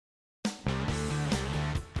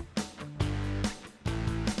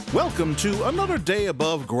Welcome to Another Day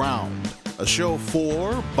Above Ground, a show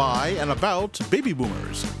for, by, and about baby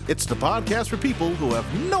boomers. It's the podcast for people who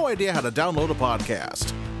have no idea how to download a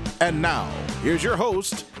podcast. And now, here's your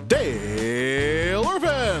host, Dale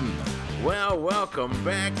Irvin. Well, welcome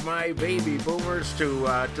back, my baby boomers, to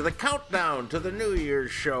the countdown to the New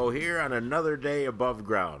Year's show here on Another Day Above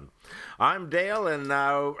Ground. I'm Dale, and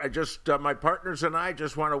my partners and I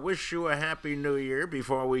just want to wish you a happy New Year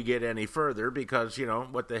before we get any further, because, you know,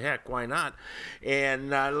 what the heck, why not?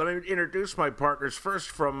 And let me introduce my partners first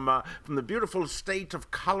from the beautiful state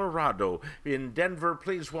of Colorado in Denver.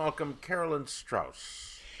 Please welcome Carolyn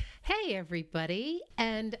Strauss. Hey, everybody.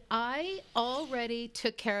 And I already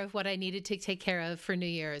took care of what I needed to take care of for New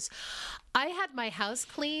Year's. I had my house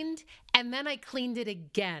cleaned, and then I cleaned it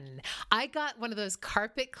again. I got one of those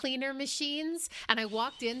carpet cleaner machines, and I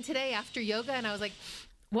walked in today after yoga, and I was like,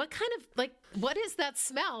 what is that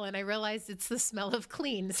smell? And I realized it's the smell of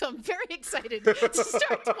clean. So I'm very excited to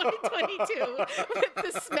start 2022 with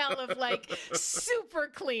the smell of, super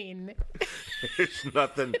clean. There's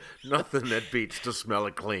nothing that beats the smell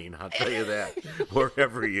of clean, I'll tell you that,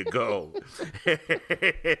 wherever you go.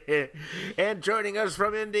 And joining us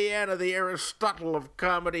from Indiana, the Aristotle of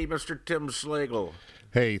comedy, Mr. Tim Slagle.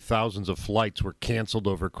 Hey, thousands of flights were canceled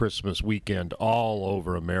over Christmas weekend all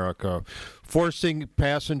over America, forcing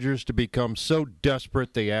passengers to become so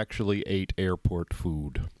desperate they actually ate airport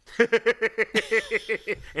food.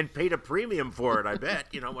 And paid a premium for it, I bet,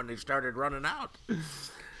 when they started running out.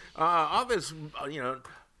 All this,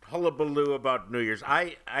 hullabaloo about New Year's.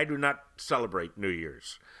 I do not celebrate New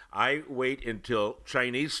Year's. I wait until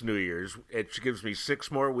Chinese New Year's. It gives me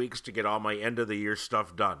 6 more weeks to get all my end-of-the-year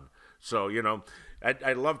stuff done. So,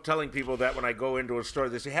 I love telling people that when I go into a store.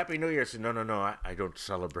 They say, Happy New Year. I say, no, I don't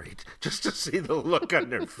celebrate. Just to see the look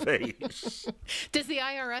on their face. Does the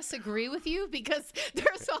IRS agree with you? Because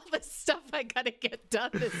there's all this stuff I got to get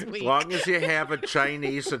done this week. As long as you have a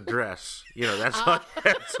Chinese address, that's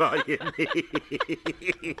all you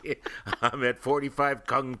need. I'm at 45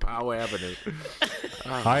 Kung Pao Avenue.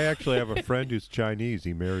 I actually have a friend who's Chinese.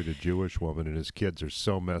 He married a Jewish woman, and his kids are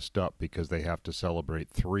so messed up because they have to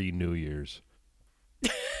celebrate 3 New Years.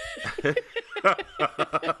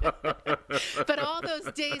 But all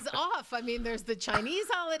those days off, there's the Chinese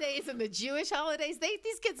holidays and the Jewish holidays.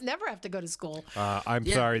 These kids never have to go to school. I'm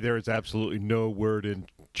sorry, there is absolutely no word in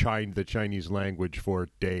the Chinese language for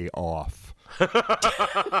day off.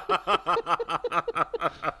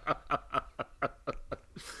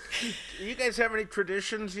 Do you guys have any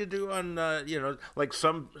traditions you do on, like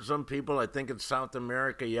some people, I think in South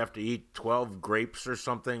America, you have to eat 12 grapes or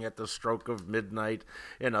something at the stroke of midnight.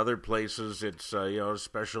 In other places, it's, a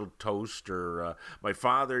special toast. Or my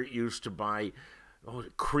father used to buy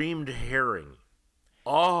creamed herring.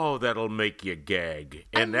 Oh, that'll make you gag.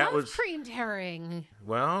 And I love creamed herring.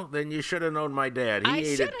 Well, then you should have known my dad. He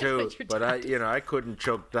ate it too. But I couldn't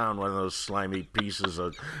choke down one of those slimy pieces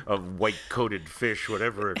of white-coated fish,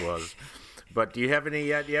 whatever it was. But do you have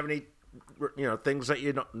any things that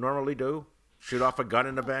you normally do? Shoot off a gun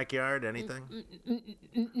in the backyard? Anything?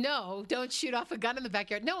 No, don't shoot off a gun in the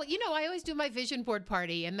backyard. No, I always do my vision board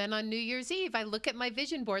party. And then on New Year's Eve, I look at my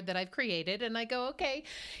vision board that I've created and I go, okay,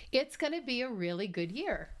 it's going to be a really good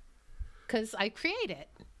year. Because I create it.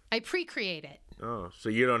 I pre-create it. Oh, so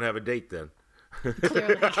you don't have a date then?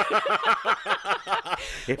 Clearly.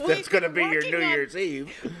 If that's going to be your New Year's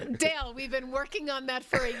Eve. Dale, we've been working on that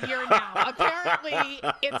for a year now. Apparently,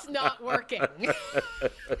 it's not working.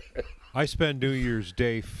 I spend New Year's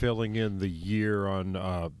Day filling in the year on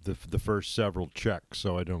the first several checks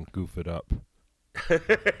so I don't goof it up.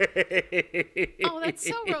 Oh, that's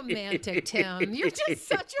so romantic, Tim. You're just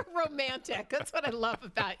such a romantic. That's what I love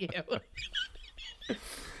about you.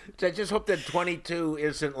 I just hope that 22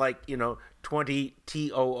 isn't like, 20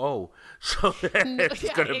 TOO. So it's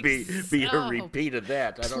going to be a repeat of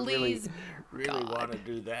that. I don't really want to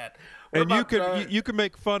do that. And you can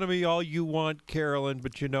make fun of me all you want, Carolyn,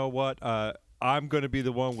 but you know what? I'm going to be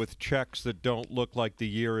the one with checks that don't look like the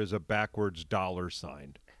year is a backwards dollar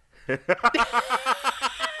sign.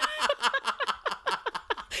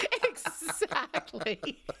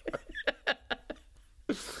 Exactly.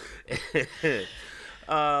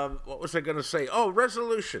 What was I going to say? Oh,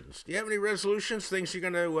 resolutions. Do you have any resolutions? Things you're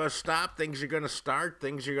going to stop? Things you're going to start?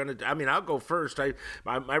 Things you're going to... I'll go first.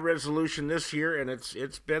 My resolution this year, and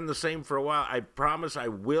it's been the same for a while. I promise I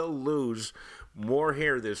will lose more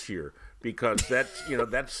hair this year, because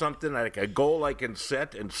that's something like a goal I can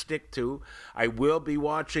set and stick to. I will be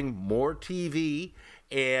watching more TV,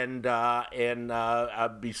 and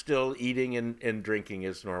I'll be still eating and drinking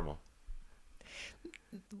as normal.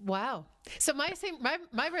 Wow. So my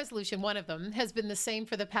resolution, one of them, has been the same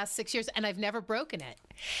for the past 6 years, and I've never broken it.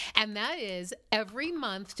 And that is every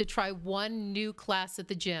month to try one new class at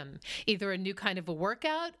the gym, either a new kind of a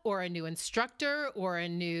workout or a new instructor or a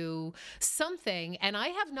new something. And I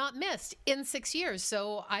have not missed in 6 years.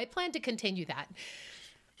 So I plan to continue that.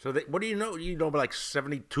 So what do you know? You know about like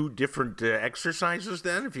 72 different exercises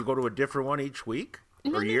then, if you go to a different one each week?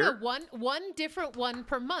 No, year? one different one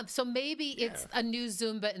per month. So maybe it's a new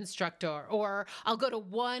Zumba instructor, or I'll go to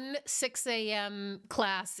one 6 a.m.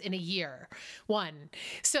 class in a year. One.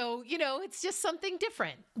 So, it's just something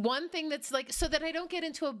different. One thing that's like, so that I don't get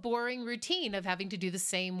into a boring routine of having to do the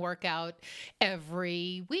same workout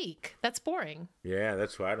every week. That's boring. Yeah,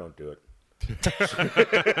 that's why I don't do it.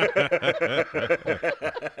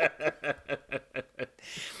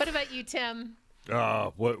 What about you, Tim?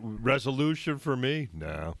 What resolution for me?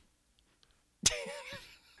 No.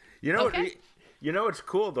 Okay. What's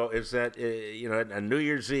cool though is that on New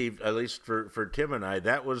Year's Eve, at least for Tim and I,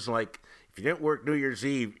 that was like, if you didn't work New Year's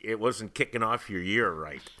Eve, it wasn't kicking off your year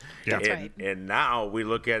right. Yeah. That's right. And now we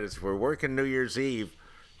look at it as we're working New Year's Eve.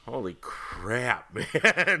 Holy crap,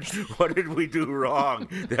 man! What did we do wrong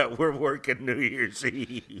that we're working New Year's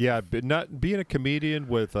Eve? Yeah, but not being a comedian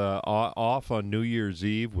with off on New Year's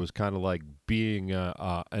Eve was kind of like being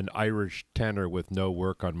an Irish tenor with no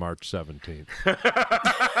work on March 17th.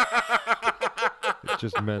 It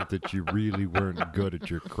just meant that you really weren't good at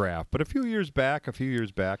your craft. But a few years back, I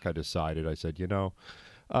decided. I said,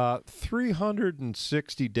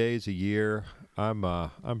 360 days a year,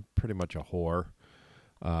 I'm pretty much a whore.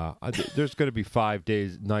 There's going to be 5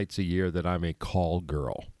 nights a year that I'm a call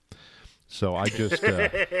girl. So I just,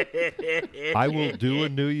 I will do a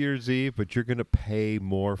New Year's Eve, but you're going to pay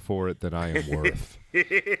more for it than I am worth.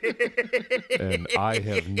 And I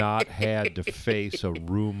have not had to face a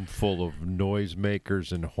room full of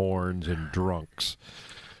noisemakers and horns and drunks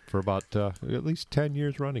for about at least 10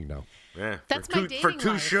 years running now. Yeah, That's for my two, for dating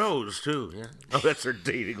two life. shows too. Yeah. Oh, that's her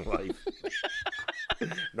dating life.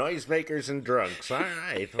 Noisemakers and drunks. All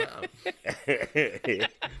right. Well.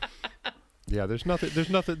 Yeah, there's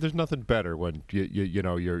nothing better when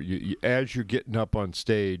you as you're getting up on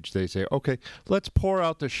stage, they say, okay, let's pour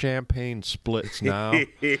out the champagne splits now and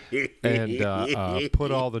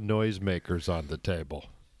put all the noisemakers on the table.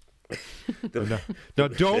 Now,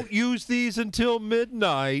 don't use these until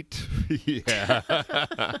midnight. Yeah.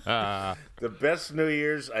 The best New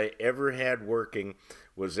Year's I ever had working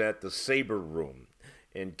was at the Sabre Room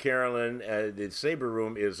in Carolyn. The Sabre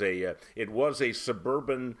Room is it was a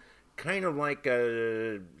suburban, kind of like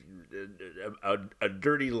a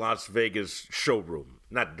dirty Las Vegas showroom.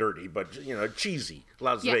 Not dirty, but cheesy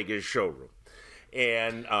Las Vegas showroom.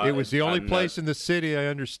 And it was the only place in the city, I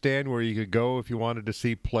understand, where you could go if you wanted to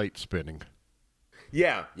see plate spinning.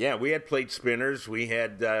 Yeah, we had plate spinners, we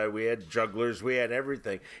had jugglers, we had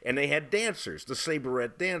everything, and they had dancers, the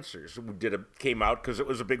Sabrette dancers. Came out because it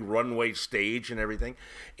was a big runway stage and everything,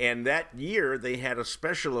 and that year they had a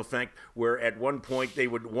special effect where at one point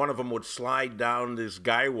one of them would slide down this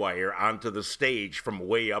guy wire onto the stage from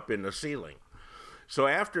way up in the ceiling. So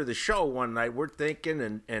after the show one night, we're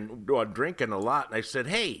thinking and drinking a lot, and I said,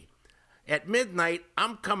 hey, at midnight,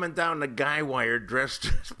 I'm coming down the guy wire dressed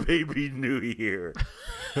as Baby New Year.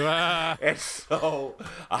 And so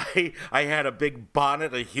I had a big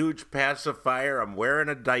bonnet, a huge pacifier. I'm wearing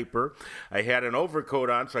a diaper. I had an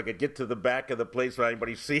overcoat on so I could get to the back of the place without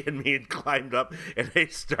anybody seeing me, and climbed up. And they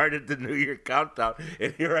started the New Year countdown.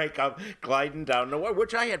 And here I come gliding down the wire,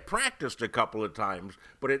 which I had practiced a couple of times.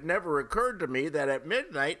 But it never occurred to me that at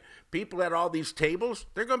midnight, people at all these tables,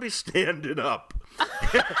 they're going to be standing up.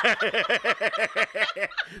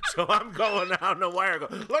 So I'm going down the wire,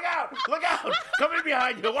 look out, coming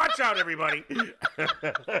behind you, watch out, everybody.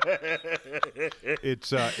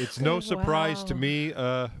 It's no surprise to me,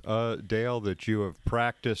 Dale, that you have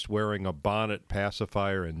practiced wearing a bonnet,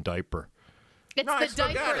 pacifier, and diaper. It's No, I the still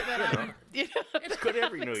diaper got it, that I'm... It's good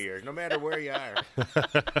every New Year, no matter where you are.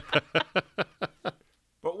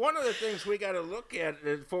 But one of the things we got to look at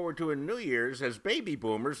forward to in New Year's as baby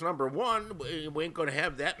boomers, number one, we ain't going to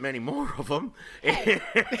have that many more of them. And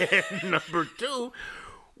number two,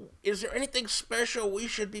 is there anything special we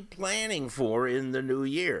should be planning for in the new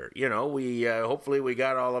year? We hopefully we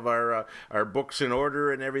got all of our books in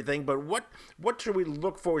order and everything. But what should we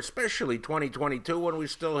look for, especially 2022, when we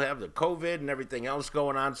still have the COVID and everything else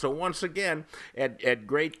going on? So once again, at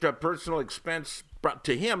great personal expense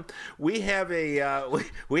to him, we have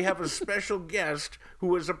a special guest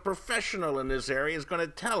who is a professional in this area, is going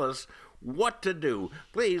to tell us what to do.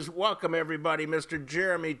 Please welcome everybody, Mr.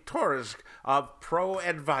 Jeremy Torres of Pro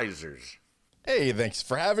Advisors. Hey, thanks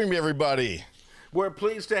for having me, everybody. We're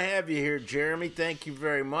pleased to have you here, Jeremy. Thank you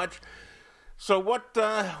very much. So what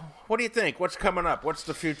do you think? What's coming up? What's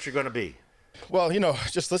the future going to be? Well,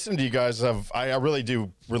 just listening to you guys, I really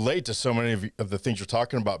do relate to so many of the things you're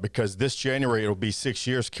talking about, because this January it'll be 6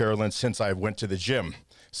 years, Carolyn, since I went to the gym.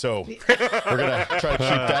 So we're going to try to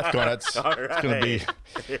keep that going. It's going to be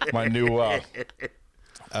my new,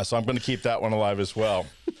 so I'm going to keep that one alive as well.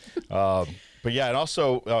 But yeah, and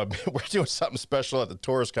also we're doing something special at the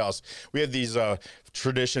Tourist House. We have these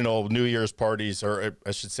traditional New Year's parties, or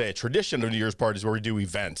I should say a tradition of New Year's parties where we do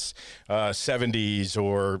events, 70s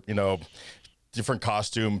or, different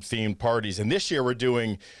costume themed parties. And this year we're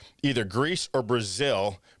doing either Greece or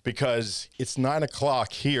Brazil, because it's 9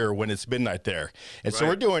 o'clock here when it's midnight there. And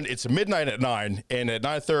so it's midnight at 9, and at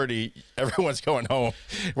 9:30, everyone's going home.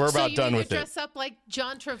 We're about done with it. So you dress up like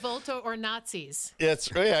John Travolta or Nazis?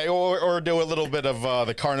 Or do a little bit of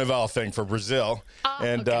the Carnival thing for Brazil.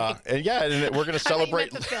 And we're going to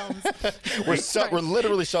celebrate. We're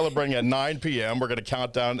literally celebrating at 9 p.m. We're going to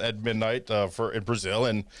count down at midnight in Brazil,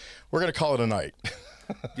 and we're going to call it a night.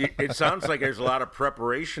 It sounds like there's a lot of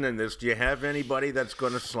preparation in this. Do you have anybody that's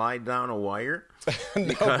going to slide down a wire?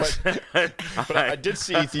 No, but I did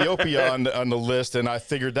see Ethiopia on the list, and I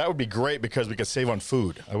figured that would be great because we could save on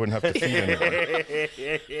food. I wouldn't have to feed anyone.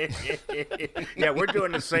 Yeah, we're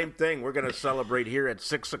doing the same thing. We're going to celebrate here at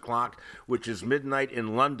 6 o'clock, which is midnight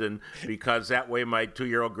in London, because that way my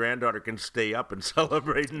 2-year-old granddaughter can stay up and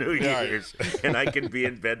celebrate New Year's, and I can be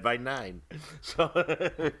in bed by 9.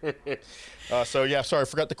 Sorry, I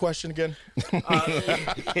forgot the question again.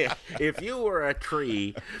 If you were a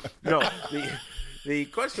tree, the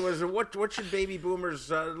question was, what should baby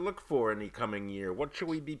boomers look for in the coming year? What should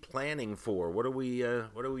we be planning for? What do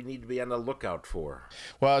we need to be on the lookout for?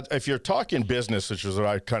 Well, if you're talking business, which is what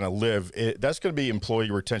I kind of live, that's going to be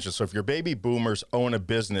employee retention. So if your baby boomers own a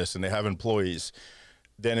business and they have employees,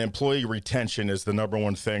 then employee retention is the number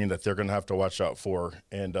one thing that they're going to have to watch out for,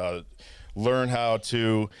 and learn how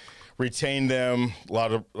to retain them. A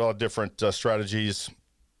lot of different strategies,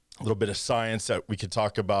 a little bit of science that we could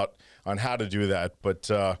talk about on how to do that. But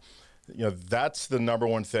that's the number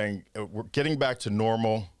one thing. We're getting back to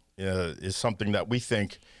normal is something that we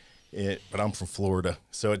think. But I'm from Florida,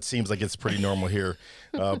 so it seems like it's pretty normal here.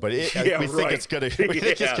 But we think it's gonna. We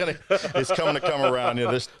think it's coming to come around.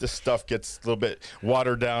 This stuff gets a little bit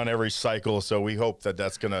watered down every cycle. So we hope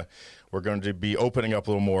we're going to be opening up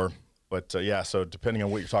a little more. But so depending on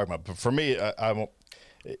what you're talking about. But for me,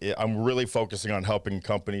 I'm really focusing on helping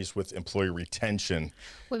companies with employee retention.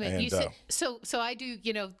 Wait a minute, you said, so I do,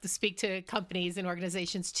 speak to companies and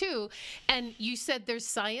organizations too, and you said there's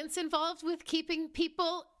science involved with keeping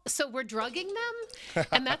people. So we're drugging them,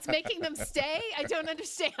 and that's making them stay? I don't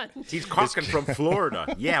understand. He's talking from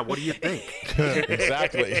Florida. Yeah, what do you think?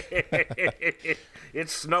 Exactly.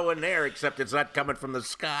 It's snowing there, except it's not coming from the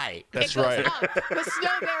sky. That's right. Up. The snow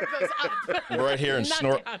there goes up. We're right here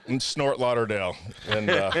in Snort Lauderdale, and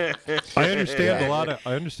I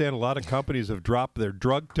understand a lot of companies have dropped their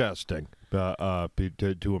drug testing to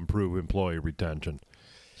improve employee retention.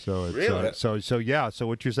 So it's really? So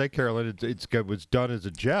what you say, Carolyn, it was done as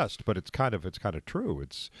a jest, but it's kind of true.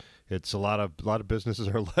 It's a lot of businesses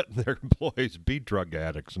are letting their employees be drug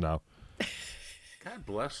addicts now. God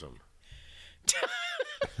bless them.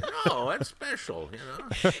 No, that's special,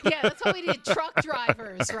 Yeah, that's why we need truck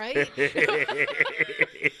drivers, right?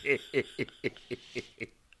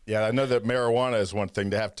 Yeah, I know that marijuana is one thing.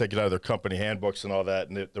 They have to take it out of their company handbooks and all that.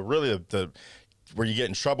 And the where you get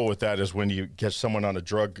in trouble with that is when you get someone on a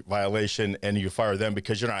drug violation and you fire them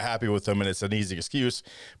because you're not happy with them, and it's an easy excuse,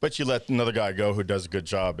 but you let another guy go who does a good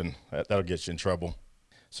job, and that'll get you in trouble.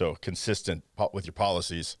 So consistent with your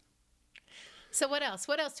policies. So what else?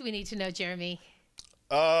 What else do we need to know, Jeremy?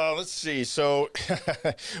 Let's see. So,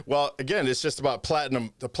 well, again, it's just about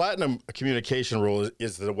platinum. The platinum communication rule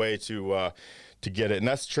is the way to get it, and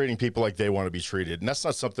that's treating people like they want to be treated, and that's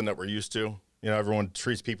not something that we're used to. Everyone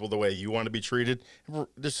treats people the way you want to be treated.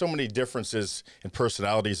 There's so many differences in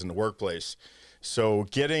personalities in the workplace. So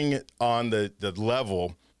getting on the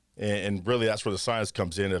level, and really that's where the science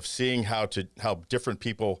comes in, of seeing how different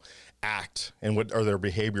people act and what are their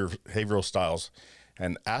behavioral styles,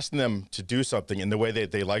 and asking them to do something in the way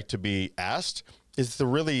that they like to be asked is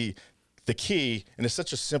the key. And it's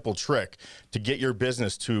such a simple trick to get your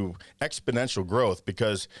business to exponential growth,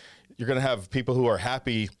 because you're going to have people who are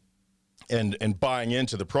happy and buying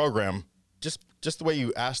into the program, just the way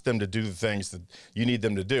you ask them to do the things that you need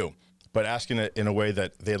them to do, but asking it in a way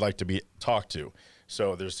that they'd like to be talked to.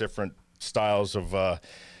 So there's different styles of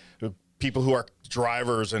people who are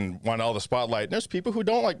drivers and want all the spotlight. And there's people who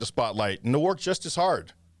don't like the spotlight and they work just as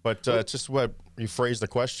hard. But it's just what you phrase the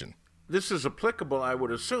question. This is applicable, I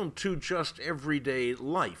would assume, to just everyday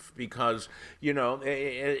life because, you know,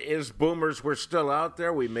 as boomers, we're still out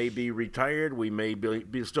there. We may be retired. We may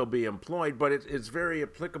still be employed, but it's very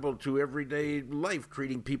applicable to everyday life,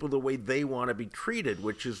 treating people the way they want to be treated,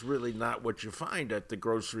 which is really not what you find at the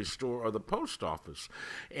grocery store or the post office.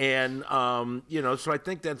 And, you know, so I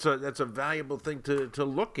think that's a valuable thing to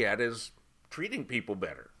look at is treating people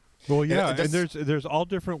better. Well, yeah, and there's all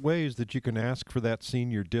different ways that you can ask for that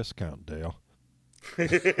senior discount, Dale. You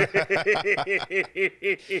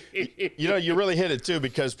know, you really hit it too,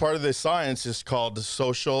 because part of the science is called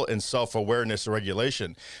social and self-awareness and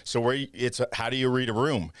regulation. So how do you read a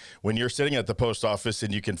room when you're sitting at the post office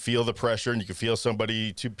and you can feel the pressure and you can feel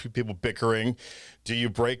two people bickering? Do you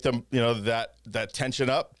break them, you know, that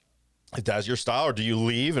tension up? If that's your style, or do you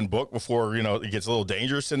leave and book before, you know, it gets a little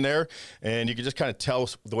dangerous in there? And you can just kind of tell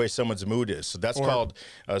the way someone's mood is. So that's called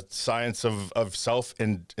science of self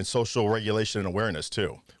and social regulation and awareness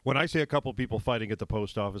too. When I see a couple people fighting at the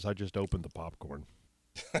post office, I just open the popcorn.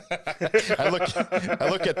 I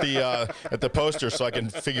look at the poster so I can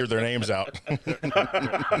figure their names out.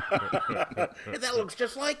 That looks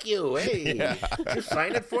just like you. Hey, yeah. Just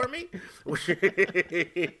sign it for me.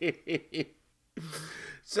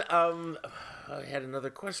 So, I had another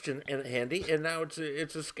question handy, and now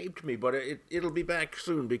it's escaped me, but it'll be back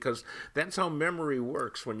soon because that's how memory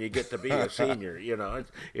works when you get to be a senior. You know,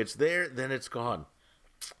 it's there, then it's gone.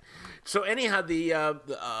 So anyhow,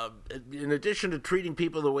 in addition to treating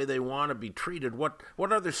people the way they want to be treated, what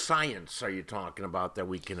other science are you talking about that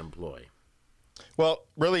we can employ? Well,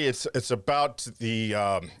 really, it's about the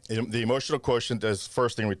emotional quotient. As the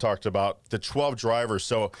first thing we talked about, the 12 drivers.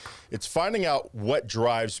 So it's finding out what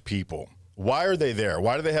drives people. Why are they there?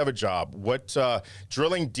 Why do they have a job?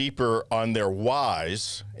 Drilling deeper on their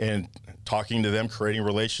whys and talking to them, creating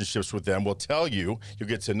relationships with them will tell you, you'll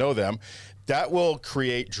get to know them. That will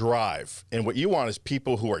create drive. And what you want is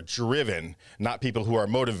people who are driven, not people who are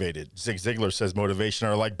motivated. Zig Ziglar says motivation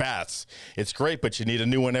are like baths. It's great, but you need a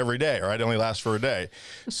new one every day, right? It only lasts for a day.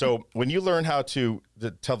 So when you learn how to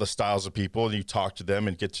tell the styles of people and you talk to them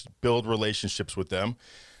and get to build relationships with them,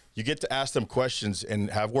 you get to ask them questions and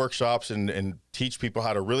have workshops and teach people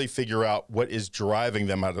how to really figure out what is driving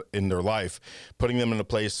them in their life, putting them in a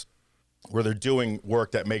place where they're doing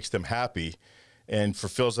work that makes them happy and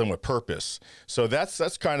fulfills them with purpose. So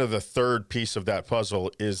that's kind of the third piece of that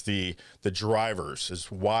puzzle is the drivers,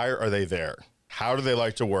 is why are they there? How do they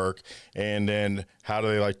like to work? And then how do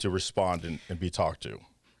they like to respond and be talked to?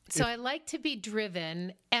 So I like to be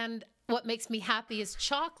driven, and what makes me happy is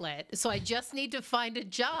chocolate. So I just need to find a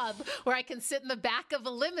job where I can sit in the back of a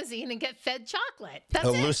limousine and get fed chocolate. That's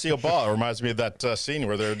it. Lucille Ball reminds me of that scene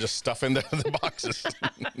where they're just stuffing the boxes.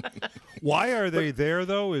 Why are they there,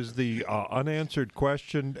 though, is the unanswered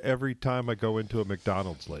question every time I go into a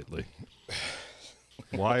McDonald's lately.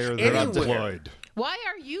 Why are they employed? Why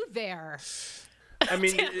are you there? I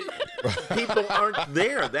mean, people aren't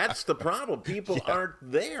there. That's the problem. People aren't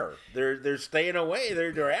there. They're staying away.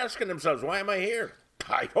 They're asking themselves, "Why am I here?"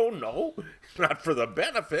 I don't know. Not for the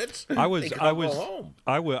benefits. I was at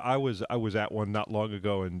one not long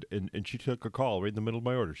ago, and she took a call right in the middle of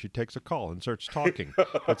my order. She takes a call and starts talking.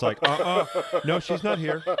 It's like, no, she's not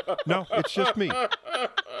here. No, it's just me.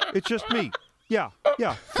 It's just me. Yeah,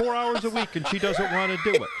 4 hours a week, and she doesn't want to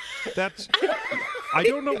do it. I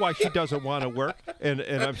don't know why she doesn't want to work, and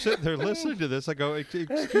I'm sitting there listening to this. I go,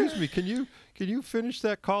 excuse me, can you finish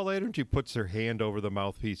that call later? And she puts her hand over the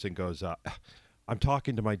mouthpiece and goes, I'm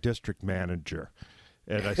talking to my district manager.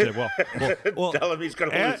 And I said, well tell him he's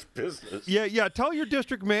going to lose business. Yeah, tell your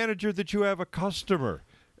district manager that you have a customer.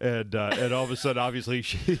 And all of a sudden, obviously,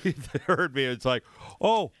 she heard me. It's like,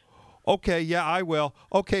 oh, okay, yeah, I will.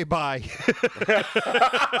 Okay, bye.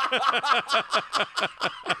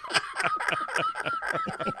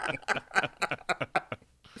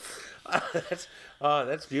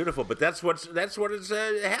 That's beautiful, but that's what has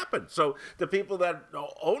happened. So the people that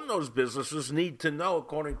own those businesses need to know,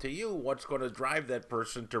 according to you, what's going to drive that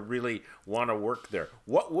person to really want to work there.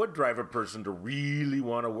 What would drive a person to really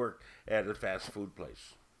want to work at a fast food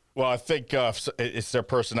place? Well, I think it's their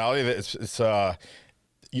personality.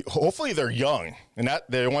 Hopefully they're young and that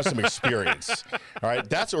they want some experience. All right,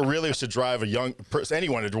 that's what really should drive a young person,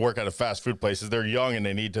 anyone to work at a fast food place. Is they're young and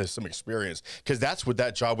they need some experience, because that's what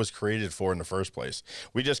that job was created for in the first place.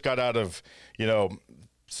 We just got out of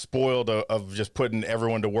spoiled of just putting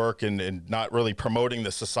everyone to work and not really promoting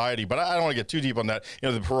the society. But I don't want to get too deep on that.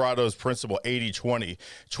 The Pareto's principle, 80-20,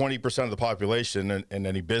 20% of the population in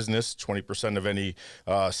any business, 20% of any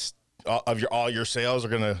all your sales are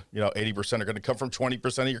going to, 80% are going to come from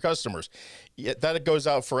 20% of your customers. That goes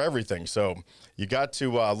out for everything. So you got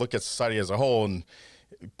to look at society as a whole, and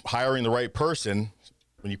hiring the right person,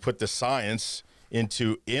 when you put the science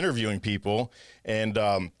into interviewing people and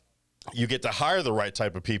you get to hire the right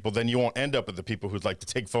type of people, then you won't end up with the people who'd like to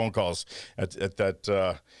take phone calls at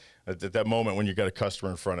that moment when you got a customer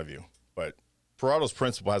in front of you. But Pareto's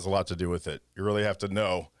principle has a lot to do with it. You really have to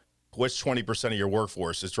know which 20% of your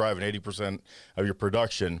workforce is driving 80% of your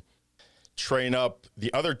production. Train up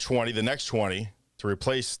the other 20, the next 20, to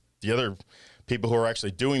replace the other people who are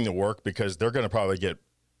actually doing the work, because they're going to probably get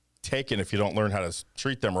taken if you don't learn how to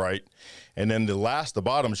treat them right. And then the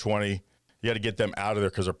bottom 20, you got to get them out of there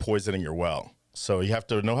because they're poisoning your well. So you have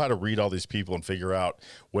to know how to read all these people and figure out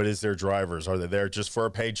what is their drivers. Are they there just for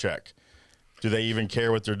a paycheck? Do they even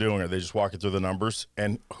care what they're doing? Are they just walking through the numbers?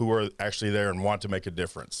 And who are actually there and want to make a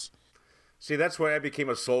difference? See, that's why I became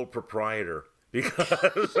a sole proprietor,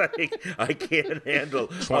 because I can't handle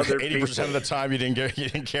 80% of the time you didn't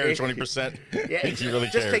care. 20%. Yeah, you really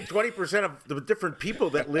just cared. take 20% of the different people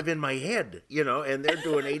that live in my head, and they're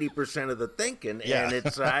doing 80% of the thinking, Yeah. and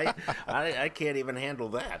it's I can't even handle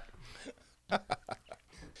that.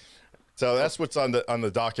 So that's what's on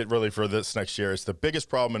the docket really for this next year. It's the biggest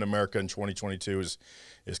problem in America in 2022 is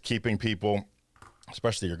keeping people,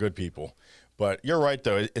 especially your good people. But you're right,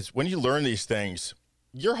 though. It's when you learn these things,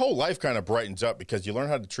 your whole life kind of brightens up, because you learn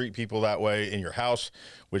how to treat people that way in your house,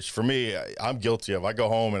 which for me, I'm guilty of. I go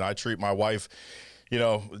home and I treat my wife,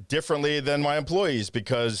 differently than my employees,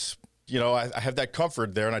 because, I have that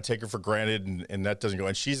comfort there and I take her for granted, and that doesn't go.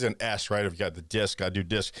 And she's an S, right? I've got the disc. I do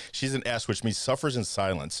disc. She's an S, which means suffers in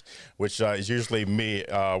silence, which is usually me.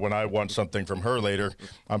 When I want something from her later,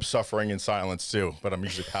 I'm suffering in silence too, but I'm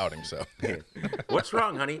usually pouting. So, What's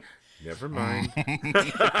wrong, honey? Never mind. I'm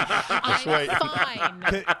fine.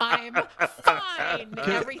 I'm fine.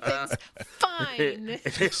 Everything's fine.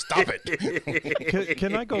 Stop it.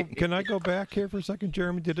 Can I go back here for a second,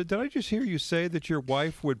 Jeremy? Did I just hear you say that your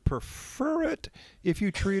wife would prefer it if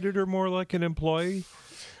you treated her more like an employee?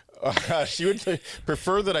 She would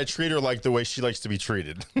prefer that I treat her like the way she likes to be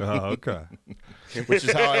treated. Oh, okay. Which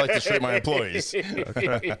is how I like to treat my employees.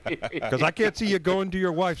 Because I can't see you going to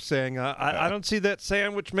your wife saying, I don't see that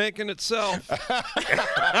sandwich making itself.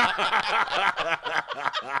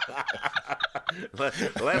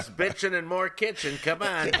 Less bitching and more kitchen. Come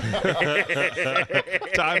on.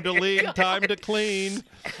 Time to lean, time to clean.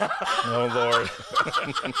 Oh, Lord.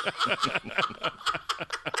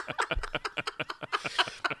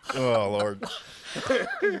 Oh, Lord.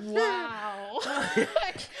 Wow.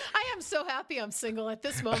 I am so happy I'm single at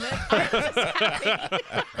this moment. I'm just happy.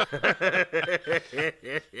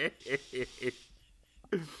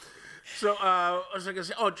 So, I was going to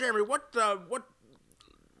say, Jeremy, what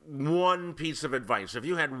one piece of advice, if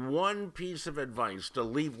you had one piece of advice to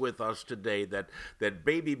leave with us today that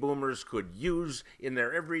baby boomers could use in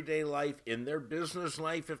their everyday life, in their business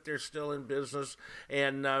life, if they're still in business,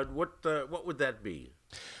 and what would that be?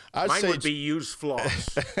 Mine would be use floss.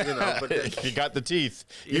 But If you got the teeth,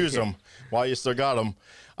 use them while you still got them.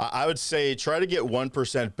 I would say try to get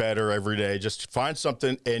 1% better every day. Just find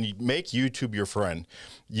something and make YouTube your friend.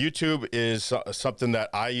 YouTube is something that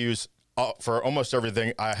I use for almost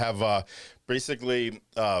everything. I have basically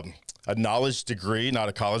a knowledge degree, not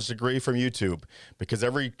a college degree, from YouTube, because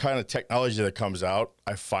every kind of technology that comes out,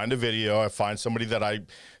 I find a video, I find somebody that I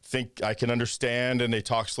think I can understand and they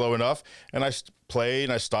talk slow enough, and I play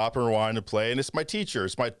and I stop and rewind and play, and it's my teacher.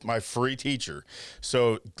 It's my free teacher.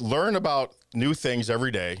 So learn about new things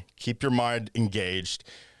every day. Keep your mind engaged.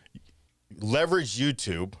 Leverage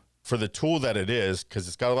YouTube for the tool that it is, because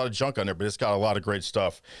it's got a lot of junk on there, but it's got a lot of great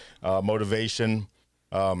stuff. Motivation.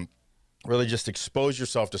 Really just expose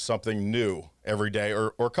yourself to something new every day,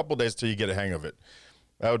 or a couple of days till you get a hang of it.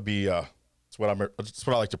 That would be that's what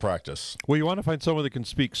I like to practice. Well, you want to find someone that can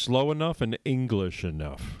speak slow enough and English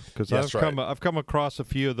enough, because That's I've come across a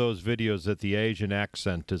few of those videos that the Asian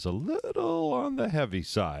accent is a little on the heavy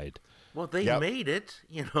side. Well, they made it,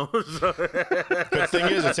 So. Good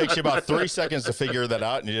thing is, it takes you about 3 seconds to figure that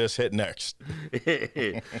out, and you just hit next. But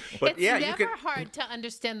It's yeah, never hard to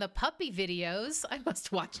understand the puppy videos. I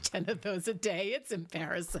must watch 10 of those a day. It's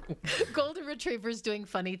embarrassing. Golden retrievers doing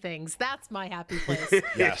funny things. That's my happy place.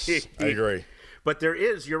 Yes, I agree. But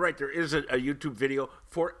you're right, there is a YouTube video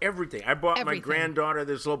for everything. I bought my granddaughter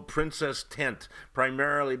this little princess tent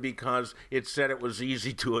primarily because it said it was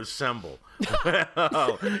easy to assemble.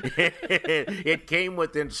 Well, it came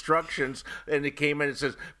with instructions, and it came in, it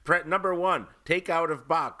says, number 1, take out of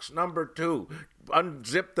box. Number 2,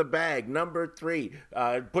 unzip the bag. Number 3,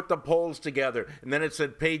 put the poles together. And then it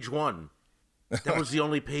said page 1. That was the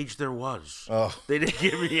only page there was. Oh. They didn't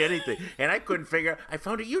give me anything. And I couldn't figure out. I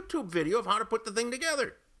found a YouTube video of how to put the thing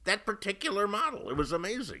together. That particular model. It was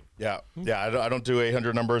amazing. Yeah. I don't do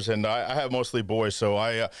 800 numbers, and I have mostly boys.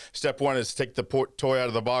 So step 1 is take the toy out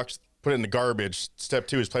of the box, put it in the garbage. Step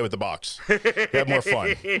 2 is play with the box. Have more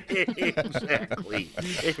fun. Exactly.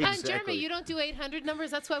 And Jeremy, you don't do 800 numbers.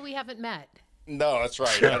 That's why we haven't met. No, that's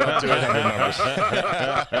right. I don't do 800 numbers.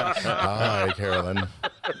 Hi, Carolyn,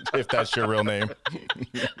 if that's your real name.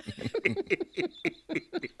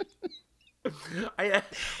 I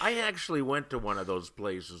actually went to one of those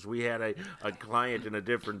places. We had a client in a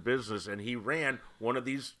different business, and he ran one of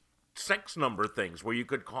these sex number things where you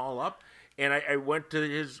could call up, and I went to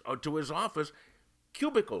his office,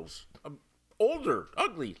 cubicles. Older,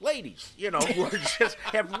 ugly ladies, who just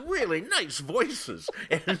have really nice voices,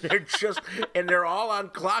 and they're all on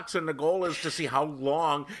clocks, and the goal is to see how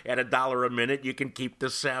long at $1 a minute you can keep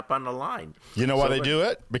the sap on the line. You know why they do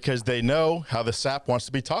it? Because they know how the sap wants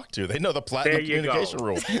to be talked to. They know the platinum communication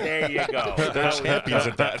rule. There you go. They're champions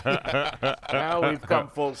at that. Now we've come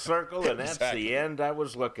full circle, and that's the end I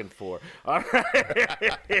was looking for. All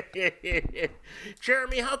right.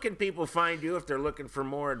 Jeremy, how can people find you if they're looking for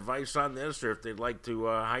more advice on this, or if they'd like to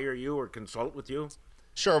hire you or consult with you?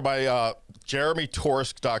 Sure, by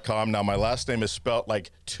jeremytorsk.com. Now, my last name is spelled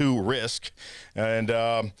like to risk, and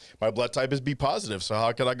my blood type is B positive, so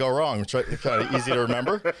how could I go wrong? It's kind of easy to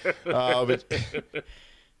remember. But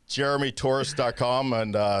jeremytorsk.com,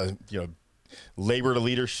 and, Labor to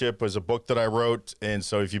Leadership was a book that I wrote, and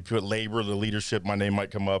so if you put Labor to Leadership, my name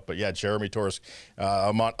might come up. But yeah, Jeremy Torsk.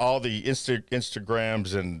 I'm on all the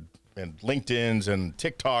Instagrams and LinkedIn's and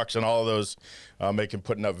TikToks and all of those,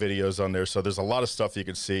 putting up videos on there. So there's a lot of stuff you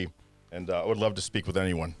can see, and I would love to speak with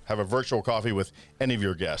anyone. Have a virtual coffee with any of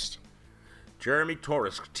your guests. Jeremy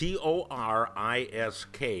Torsk,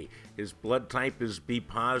 Torisk. His blood type is B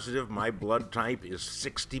positive. My blood type is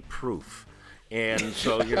 60 proof. And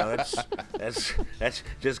so, that's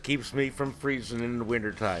just keeps me from freezing in the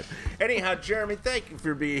wintertime. Anyhow, Jeremy, thank you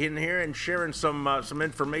for being here and sharing some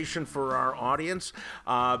information for our audience.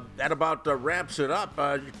 That about wraps it up.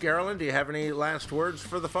 Carolyn, do you have any last words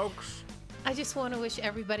for the folks? I just want to wish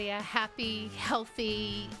everybody a happy,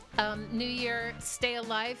 healthy New Year. Stay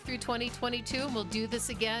alive through 2022, and we'll do this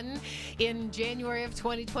again in January of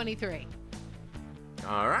 2023.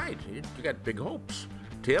 All right. You got big hopes.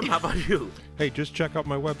 Tim, how about you? Hey, just check out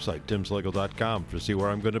my website, timslego.com, to see where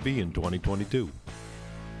I'm going to be in 2022.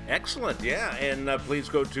 Excellent, yeah. And please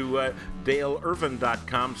go to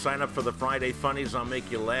daleirvin.com. Sign up for the Friday Funnies. I'll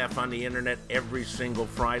make you laugh on the internet every single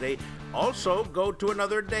Friday. Also, go to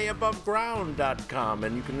anotherdayaboveground.com,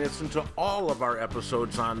 and you can listen to all of our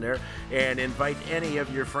episodes on there and invite any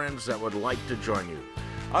of your friends that would like to join you.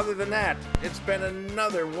 Other than that, it's been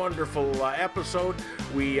another wonderful episode.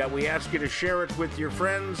 We ask you to share it with your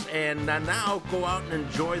friends, and now go out and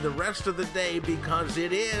enjoy the rest of the day, because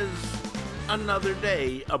it is another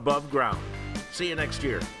day above ground. See you next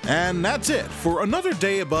year. And that's it for Another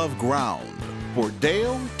Day Above Ground. For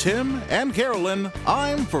Dale, Tim, and Carolyn,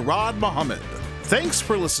 I'm Farad Muhammad. Thanks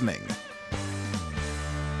for listening.